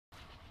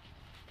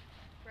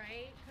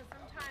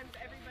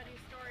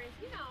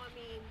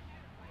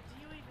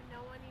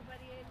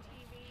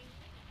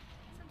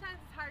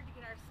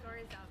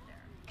is out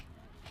there.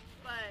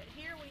 But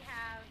here we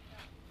have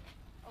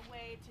a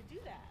way to do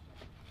that,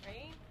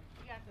 right?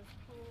 We got this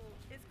cool,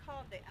 it's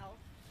called the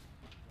elf.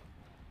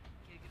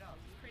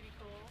 It's pretty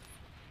cool.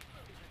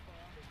 Super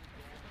cool.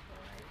 Super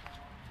cool, right?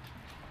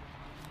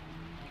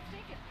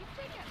 Keep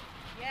shaking.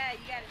 Yeah,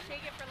 you gotta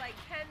shake it for like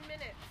 10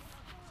 minutes.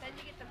 Then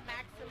you get the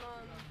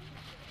maximum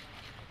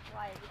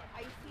like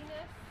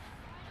iciness.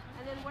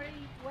 And then what are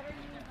you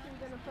two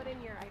gonna put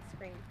in your ice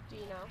cream? Do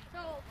you know?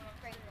 So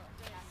sprinkles.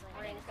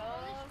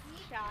 Sprinkles,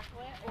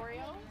 chocolate,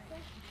 Oreos.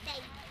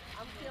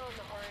 I'm feeling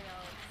the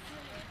Oreos.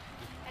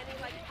 Any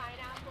like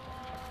pineapple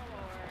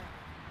or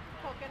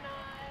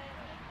coconut?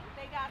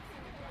 They got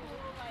some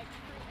cool like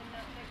fruit and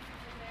nut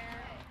mixes in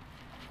there.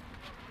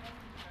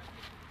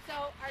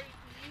 So are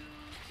you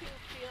two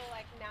feel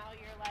like now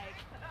you're like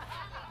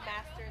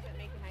masters at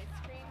making ice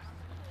cream?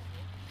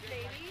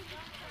 Maybe.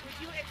 Would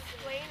you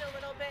explain a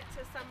little bit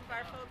to some of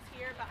our folks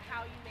here about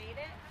how you made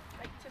it?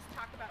 Like just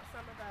talk about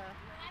some of the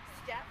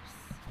steps.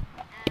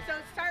 So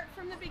start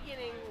from the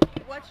beginning.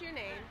 What's your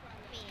name?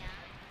 Mia.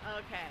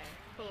 Okay,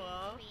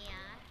 cool.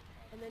 Mia.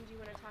 And then do you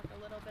want to talk a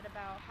little bit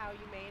about how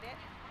you made it?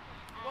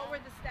 What were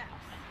the steps?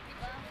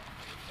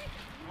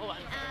 Put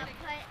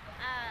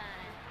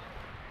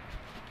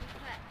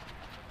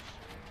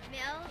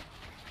milk.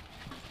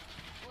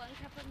 1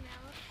 cup of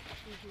milk.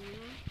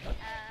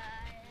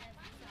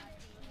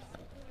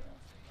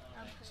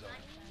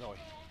 Zoe.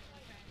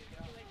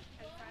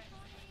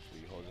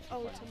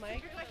 Oh, to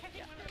Mike?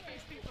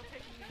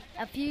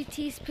 A few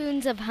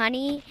teaspoons of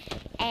honey,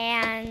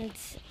 and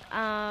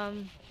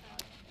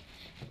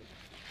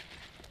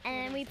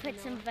then we put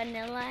some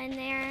vanilla in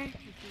there,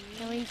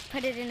 and we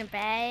put it in a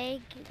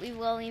bag. We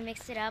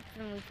mix it up,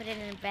 and we put it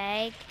in a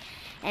bag,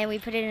 and we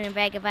put it in a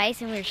bag of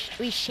ice, and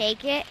we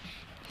shake it.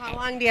 How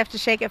long do you have to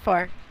shake it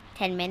for?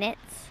 10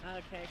 minutes.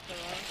 Okay,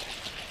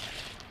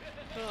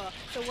 cool.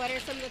 So what are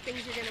some of the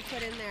things you're going to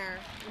put in there?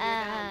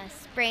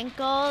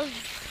 Sprinkles,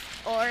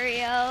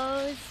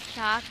 Oreos,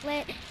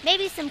 chocolate,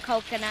 maybe some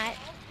coconut.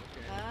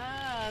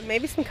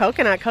 Maybe some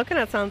coconut.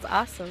 Coconut sounds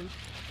awesome.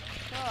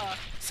 Cool.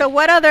 So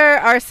what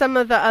are some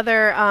of the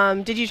other,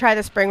 did you try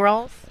the spring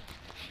rolls?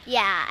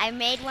 Yeah, I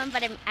made one,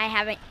 but I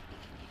haven't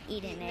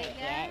eaten it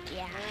yet.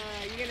 Yeah.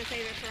 You're going to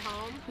save it for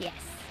home? Yes.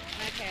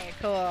 Okay,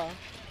 cool.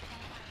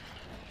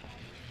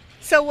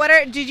 So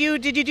did you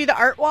do the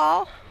art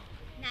wall?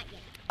 Not yet.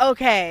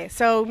 Okay,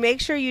 so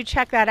make sure you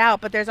check that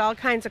out, but there's all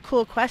kinds of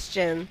cool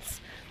questions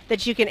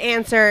that you can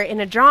answer in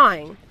a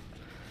drawing.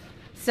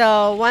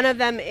 So one of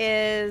them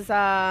is,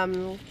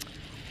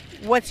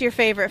 what's your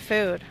favorite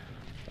food?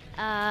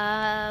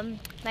 My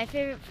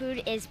favorite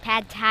food is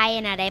pad thai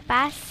and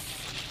arepas.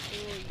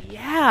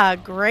 Yeah,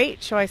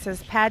 great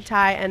choices, pad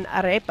thai and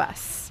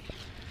arepas.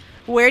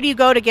 Where do you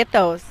go to get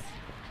those?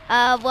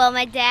 Well,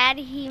 my dad,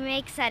 he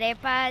makes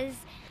arepas,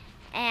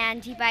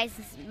 and he buys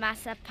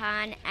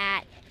masapan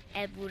at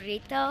El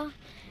Burrito,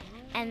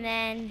 and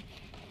then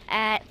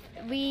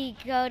we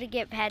go to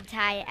get pad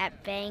thai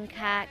at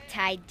Bangkok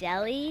Thai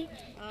Deli.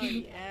 Oh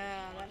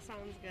yeah, that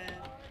sounds good.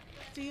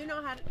 Do you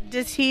know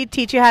does he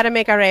teach you how to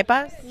make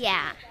arepas?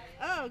 Yeah.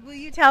 Oh, will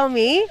you tell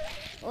me?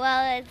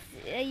 Well, it's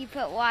you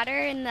put water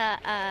in the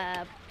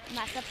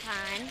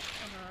masapan,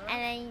 and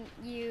then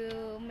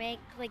you make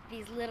like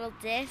these little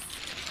discs,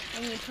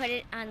 and you put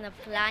it on the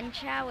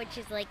plancha, which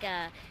is like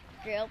a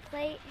grill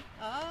plate.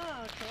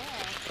 Oh,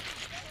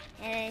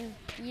 cool. And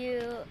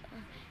you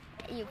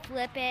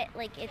flip it,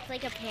 like it's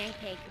like a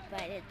pancake,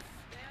 but it's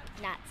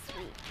not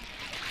sweet.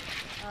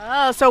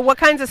 Oh, so what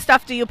kinds of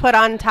stuff do you put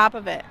on top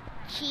of it?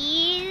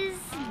 Cheese,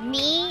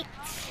 meat,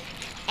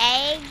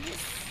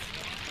 eggs,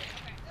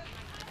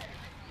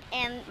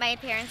 and my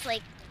parents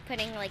like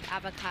putting like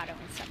avocado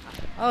and stuff on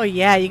it. Oh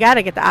yeah, you got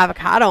to get the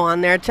avocado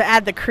on there to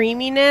add the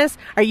creaminess.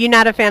 Are you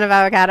not a fan of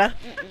avocado?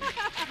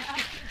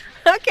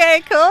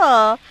 Okay,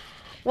 cool.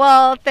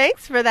 Well,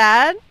 thanks for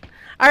that.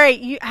 All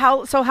right,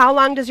 how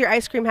long does your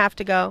ice cream have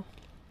to go?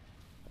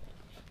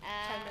 10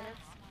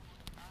 minutes.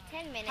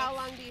 10 minutes. How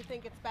long do you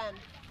think it's been?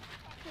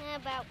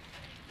 About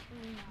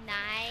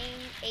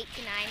 8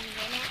 to 9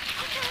 minutes.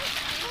 Okay,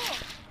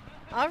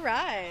 cool. All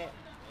right.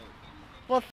 Well,